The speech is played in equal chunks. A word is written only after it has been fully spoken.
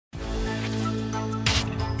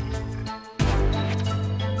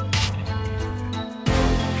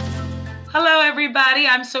everybody.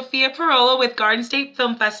 I'm Sophia Parola with Garden State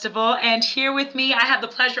Film Festival, and here with me, I have the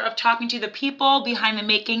pleasure of talking to the people behind the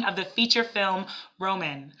making of the feature film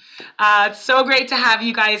Roman. It's so great to have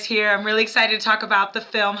you guys here. I'm really excited to talk about the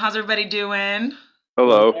film. How's everybody doing?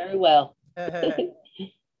 Hello. Very well.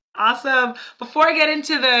 Awesome. Before I get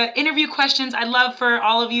into the interview questions, I'd love for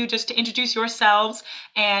all of you just to introduce yourselves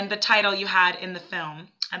and the title you had in the film.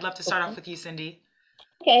 I'd love to start off with you, Cyndie.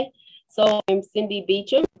 Okay, so I'm Cyndie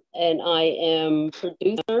Beacham, and I am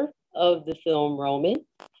producer of the film Roman,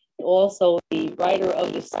 and also the writer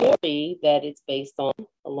of the story that it's based on,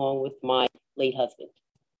 along with my late husband.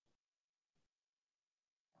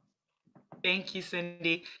 Thank you,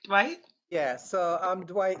 Cyndie. Dwight? Yeah, so I'm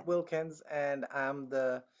Dwight Wilkins, and I'm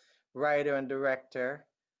the writer and director,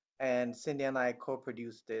 and Cyndie and I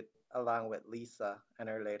co-produced it along with Lisa and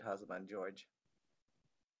her late husband, George.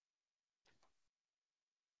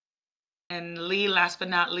 And Lee, last but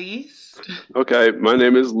not least. Okay, my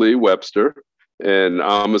name is Lee Webster, and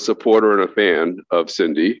I'm a supporter and a fan of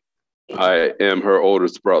Cyndie. I am her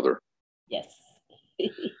oldest brother. Yes.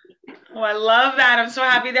 Oh, I love that. I'm so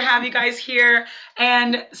happy to have you guys here.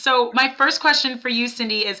 And so my first question for you,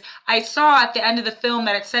 Cyndie, is I saw at the end of the film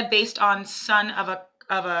that it said based on son of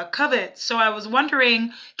a Covet. So I was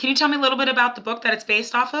wondering, can you tell me a little bit about the book that it's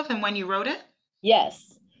based off of and when you wrote it? Yes.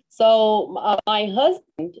 So my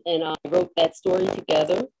husband and I wrote that story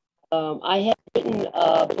together. I had written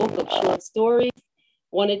a book of short stories,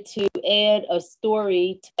 wanted to add a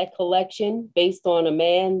story to that collection based on a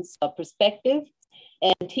man's perspective.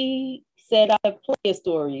 And he said, I have plenty of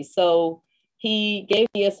stories. So he gave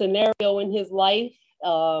me a scenario in his life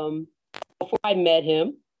before I met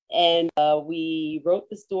him. And we wrote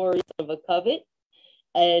the story of a Covet.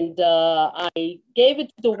 And I gave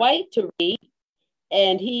it to Dwight to read.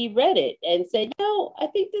 And he read it and said, I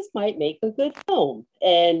think this might make a good film.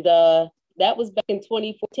 And that was back in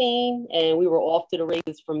 2014. And we were off to the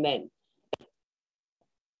races from then.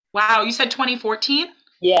 Wow, you said 2014?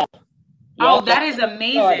 Yeah. Oh, that is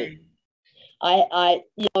amazing.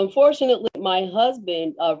 Unfortunately, my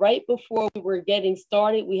husband, right before we were getting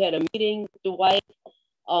started, we had a meeting with Dwight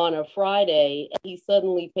on a Friday, and he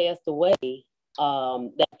suddenly passed away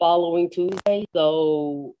that following Tuesday.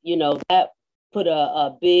 So, that put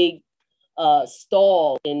a big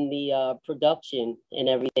stall in the production and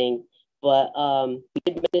everything. But we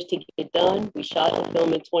did manage to get it done. We shot the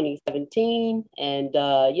film in 2017, and,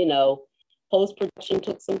 post-production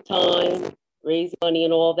took some time, raise money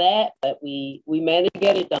and all that, but we managed to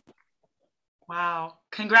get it done. Wow.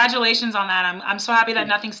 Congratulations on that. I'm so happy that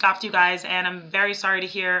nothing stopped you guys, and I'm very sorry to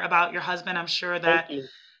hear about your husband. I'm sure that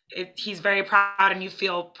he's very proud, and you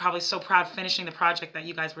feel probably so proud finishing the project that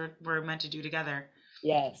you guys were meant to do together.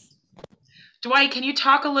 Yes. Dwight, can you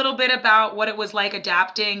talk a little bit about what it was like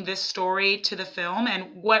adapting this story to the film,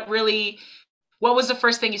 and what was the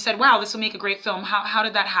first thing you said, wow, this will make a great film? How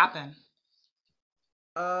did that happen?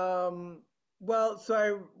 Because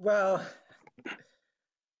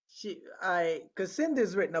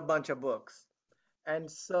Cyndi's written a bunch of books,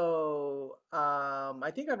 and so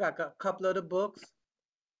I think I got a couple of the books,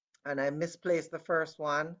 and I misplaced the first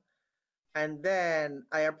one, and then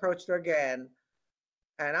I approached her again,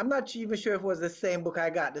 and I'm not even sure if it was the same book I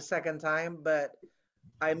got the second time, but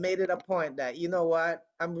I made it a point that, you know what,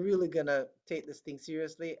 I'm really gonna take this thing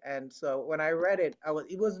seriously. And so when I read it,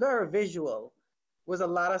 it was very visual. Was a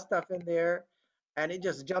lot of stuff in there, and it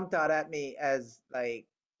just jumped out at me as like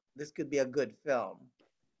this could be a good film.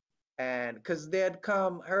 And because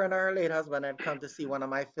her and her late husband had come to see one of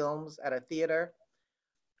my films at a theater,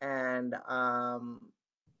 and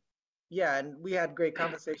yeah, and we had great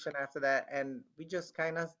conversation after that, and we just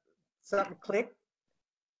kind of something clicked.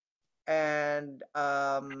 And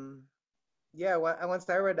yeah, once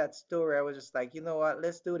I read that story, I was just like, you know what,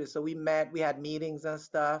 let's do this. So we met, we had meetings and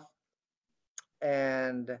stuff,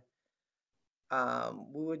 and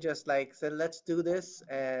we were just like said, let's do this.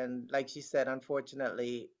 And like she said,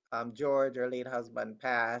 unfortunately, George, her late husband,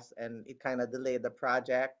 passed, and it kind of delayed the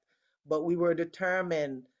project. But we were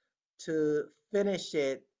determined to finish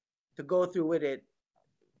it, to go through with it,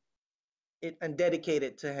 and dedicate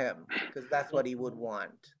it to him, because that's what he would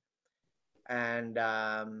want. And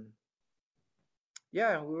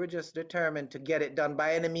yeah, we were just determined to get it done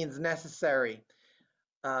by any means necessary.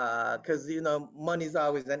 Because money's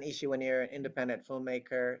always an issue when you're an independent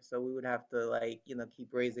filmmaker, so we would have to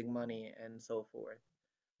keep raising money and so forth.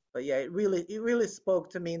 But yeah, it really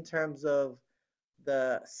spoke to me in terms of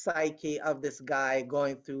the psyche of this guy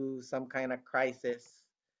going through some kind of crisis,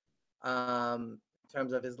 in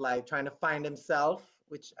terms of his life, trying to find himself,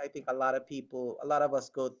 which I think a lot of us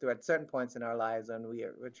go through at certain points in our lives, and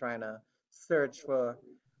we're trying to search for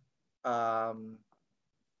um,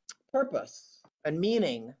 purpose and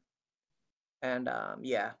meaning. And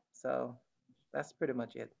yeah, so that's pretty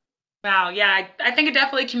much it. Wow, yeah, I think it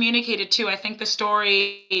definitely communicated too. I think the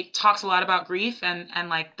story talks a lot about grief and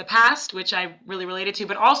like the past, which I really related to,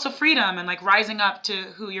 but also freedom and like rising up to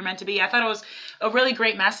who you're meant to be. I thought it was a really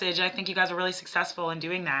great message. I think you guys are really successful in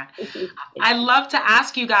doing that. I love to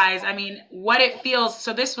ask you guys, I mean, what it feels.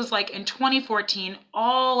 So this was like in 2014,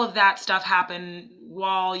 all of that stuff happened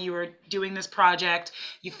while you were doing this project.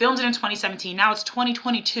 You filmed it in 2017. Now it's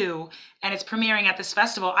 2022 and it's premiering at this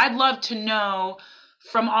festival. I'd love to know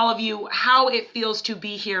from all of you how it feels to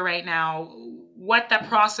be here right now, what that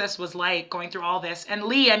process was like going through all this. And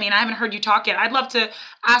Lee, I mean, I haven't heard you talk yet. I'd love to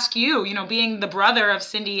ask you, you know, being the brother of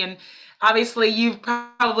Cyndie, and obviously you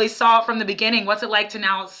probably saw it from the beginning. What's it like to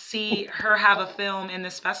now see her have a film in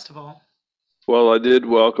this festival? Well, I did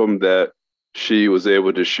welcome that she was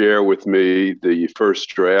able to share with me the first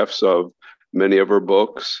drafts of many of her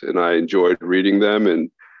books, and I enjoyed reading them. And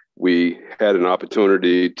we had an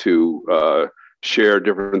opportunity to share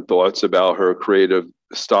different thoughts about her creative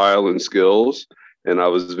style and skills. And I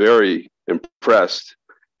was very impressed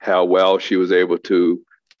how well she was able to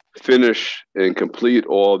finish and complete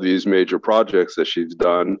all these major projects that she's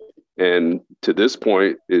done. And to this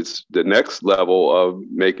point, it's the next level of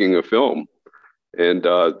making a film. And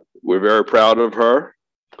we're very proud of her.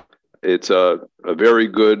 It's a very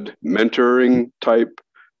good mentoring type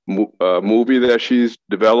movie that she's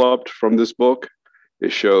developed from this book.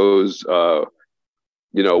 It shows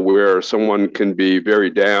you know, where someone can be very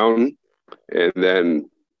down and then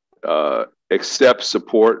accept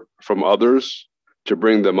support from others to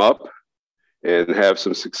bring them up and have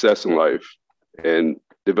some success in life and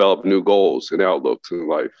develop new goals and outlooks in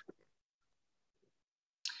life.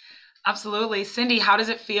 Absolutely. Cyndie, how does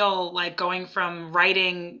it feel like going from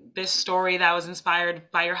writing this story that was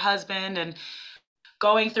inspired by your husband and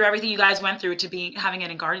going through everything you guys went through to being having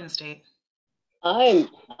it in Garden State? I'm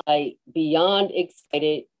like beyond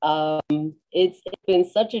excited. It's been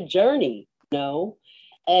such a journey, you know,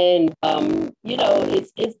 and you know,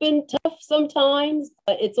 it's been tough sometimes,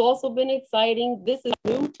 but it's also been exciting. This is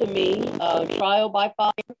new to me, trial by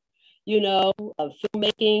fire, you know,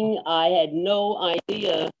 filmmaking. I had no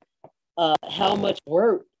idea how much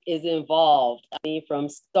work is involved. I mean, from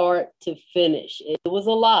start to finish, it was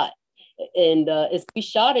a lot, and we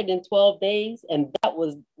shot it in 12 days, and that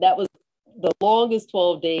was the longest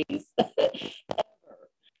 12 days ever.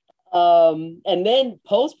 And then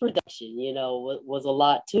post-production, you know, was a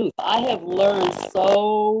lot too. I have learned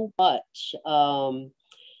so much.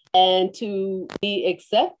 And to be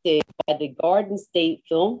accepted by the Garden State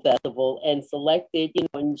Film Festival and selected, you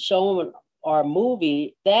know, and shown our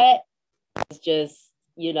movie, that was just,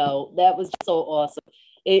 you know, that was so awesome.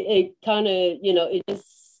 It kind of, you know,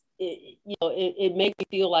 it made me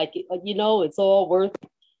feel like, you know, it's all worth it,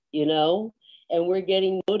 you know, and we're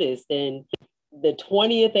getting noticed, and the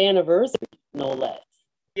 20th anniversary, no less.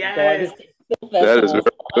 Yes. That is very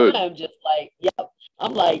good. I'm just like, yep.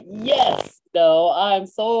 I'm like, yes, no, I'm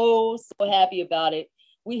so happy about it.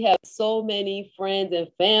 We have so many friends and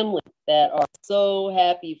family that are so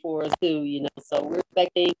happy for us too, you know, so we're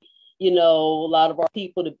expecting, you know, a lot of our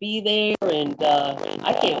people to be there, and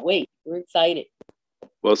I can't wait. We're excited.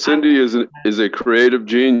 Well, Cyndie is a creative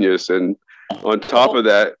genius, and on top of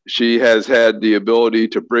that, she has had the ability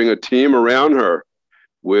to bring a team around her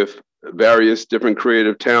with various different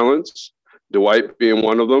creative talents, Dwight being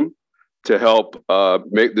one of them, to help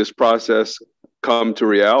make this process come to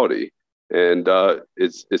reality. And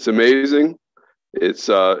it's amazing. It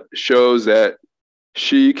shows that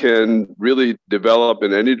she can really develop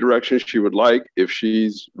in any direction she would like if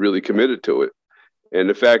she's really committed to it. And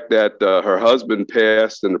the fact that her husband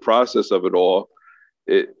passed in the process of it all,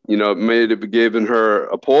 it, you know, may have given her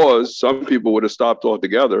a pause. Some people would have stopped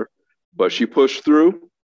altogether, but she pushed through,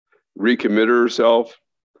 recommitted herself,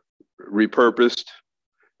 repurposed,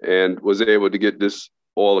 and was able to get this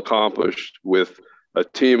all accomplished with a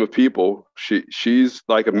team of people. She's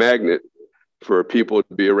like a magnet for people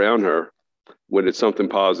to be around her when it's something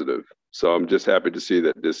positive. So I'm just happy to see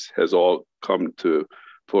that this has all come to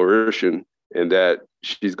fruition and that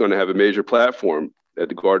she's going to have a major platform at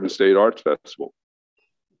the Garden State Arts Festival.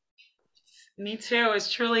 Me too.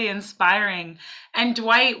 It's truly inspiring. And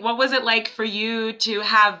Dwight, what was it like for you to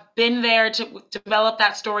have been there to develop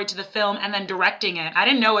that story to the film and then directing it? I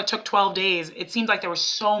didn't know it took 12 days. It seemed like there were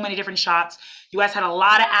so many different shots. You guys had a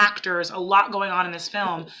lot of actors, a lot going on in this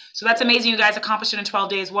film. So that's amazing you guys accomplished it in 12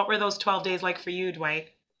 days. What were those 12 days like for you, Dwight?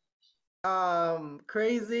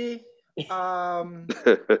 Crazy,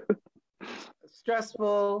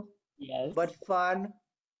 stressful, Yes. but fun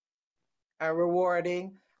and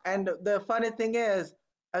rewarding. And the funny thing is,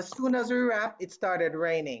 as soon as we wrapped, it started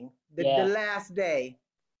raining. The Yeah. last day,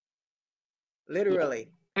 literally.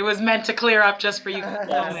 It was meant to clear up just for you The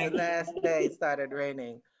filming. last day it started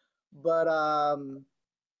raining. But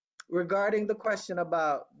regarding the question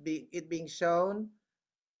about it being shown,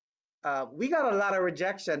 we got a lot of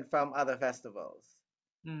rejection from other festivals.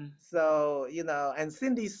 Mm. So, and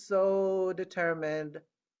Cindy's so determined,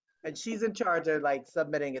 and she's in charge of like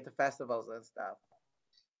submitting it to festivals and stuff.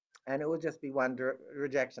 And it would just be one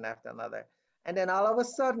rejection after another. And then all of a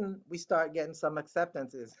sudden, we start getting some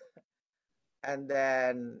acceptances. And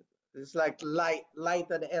then it's like light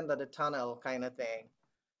at the end of the tunnel kind of thing.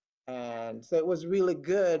 And so it was really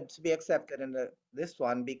good to be accepted in this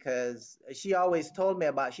one because she told me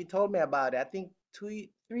about it. I think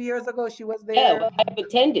 3 years ago she was Yeah, there. I've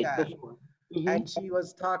attended Yeah. before. Hmm. And she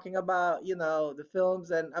was talking about, the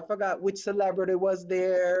films, and I forgot which celebrity was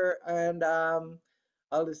there, and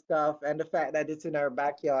all this stuff, and the fact that it's in her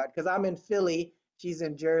backyard. Because I'm in Philly, she's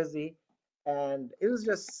in Jersey, and it was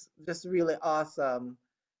just really awesome.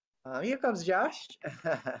 Here comes Josh.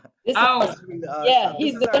 This Oh, is, Really yeah, awesome. This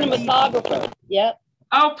he's is the our cinematographer. Yep.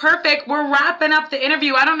 oh, perfect. We're wrapping up the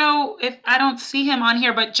interview. I don't know if I don't see him on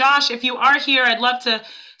here, but Josh, if you are here, I'd love to,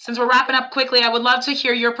 since we're wrapping up quickly, I would love to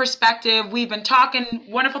hear your perspective. We've been talking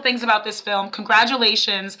wonderful things about this film.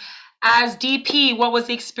 Congratulations. As DP, what was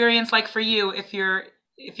the experience like for you? If you're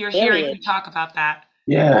here, you can talk about that.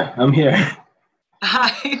 Yeah, I'm here. Hi,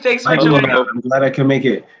 thanks for I'm joining. glad I can make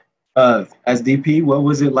it. As DP, what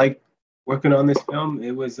was it like working on this film?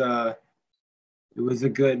 It was a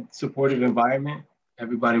good supportive environment.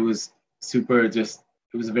 Everybody was super it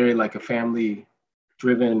was very like a family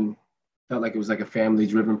driven, felt like it was like a family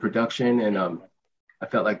driven production. And I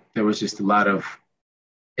felt like there was just a lot of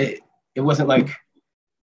it wasn't like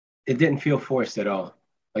it didn't feel forced at all.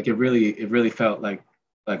 Like it really felt like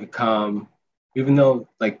a calm, even though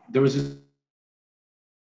like there was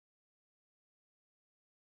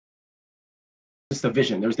just a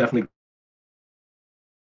vision. There was definitely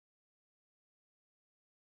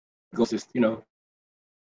just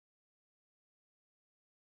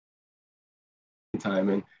time,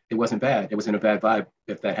 and it wasn't bad. It wasn't a bad vibe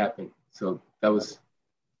if that happened. So that was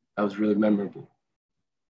really memorable.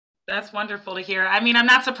 That's wonderful to hear. I mean, I'm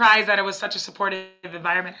not surprised that it was such a supportive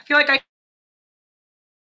environment. I feel like I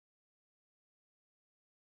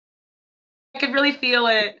could really feel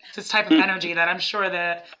it, this type of energy that I'm sure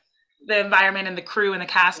the environment and the crew and the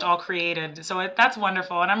cast all created. So that's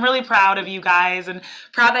wonderful. And I'm really proud of you guys and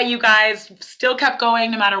proud that you guys still kept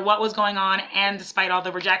going no matter what was going on and despite all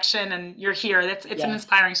the rejection, and you're here. It's an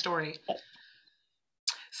inspiring story.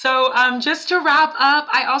 So just to wrap up,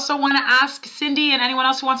 I also want to ask Cyndie and anyone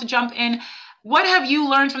else who wants to jump in, what have you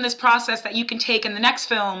learned from this process that you can take in the next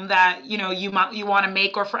film that you want to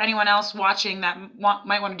make, or for anyone else watching that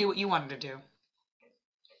might want to do what you wanted to do?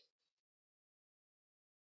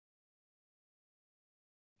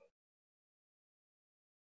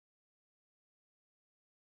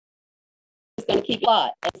 It's going to keep a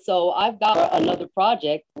lot. And so I've got another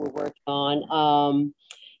project we're working on.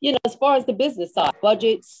 As far as the business side,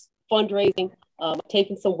 budgets, fundraising,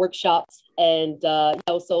 taking some workshops, and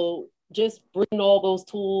so just bringing all those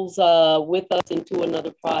tools with us into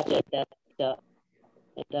another project that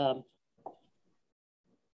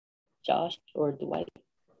Josh or Dwight.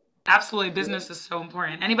 Absolutely, business is so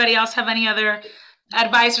important. Anybody else have any other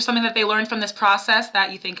advice or something that they learned from this process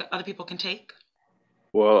that you think other people can take?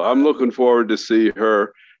 Well, I'm looking forward to see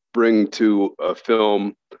her bring to a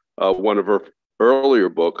film one of her earlier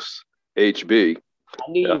books, HB.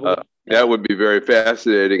 That would be very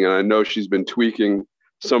fascinating, and I know she's been tweaking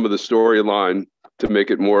some of the storyline to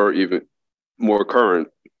make it more current.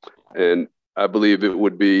 And I believe it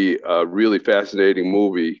would be a really fascinating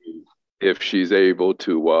movie if she's able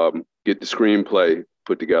to get the screenplay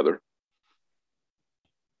put together.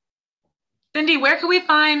 Cyndie, where can we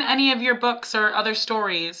find any of your books or other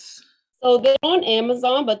stories? So they're on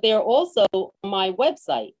Amazon, but they're also on my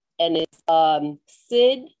website, and it's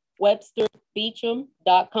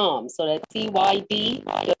CydWebsterBeacham.com. So that's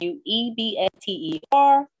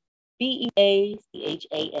CydWebsterBeacham.com.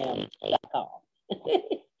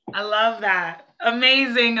 I love that.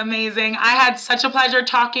 Amazing, amazing. I had such a pleasure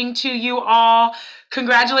talking to you all.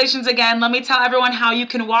 Congratulations again. Let me tell everyone how you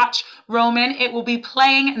can watch Roman. It will be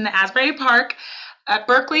playing in the Asbury Park at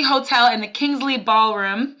Berkeley Hotel in the Kingsley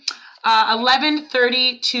Ballroom,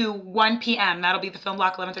 11:30 to 1 p.m. That'll be the film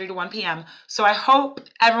block, 11:30 to 1 p.m. So I hope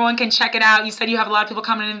everyone can check it out. You said you have a lot of people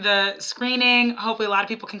coming in the screening. Hopefully a lot of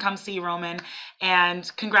people can come see Roman.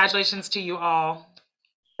 And congratulations to you all.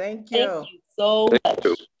 Thank Thank you. you so Thank you.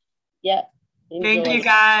 much. Yeah. Thank Enjoy. you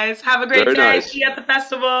guys. Have a great Very day. nice. See you at the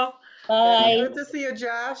festival. Bye. Good to see you,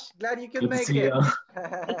 Josh. Glad you could Good to make see it. you.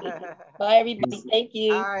 Bye, everybody. Thank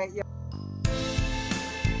you. All right.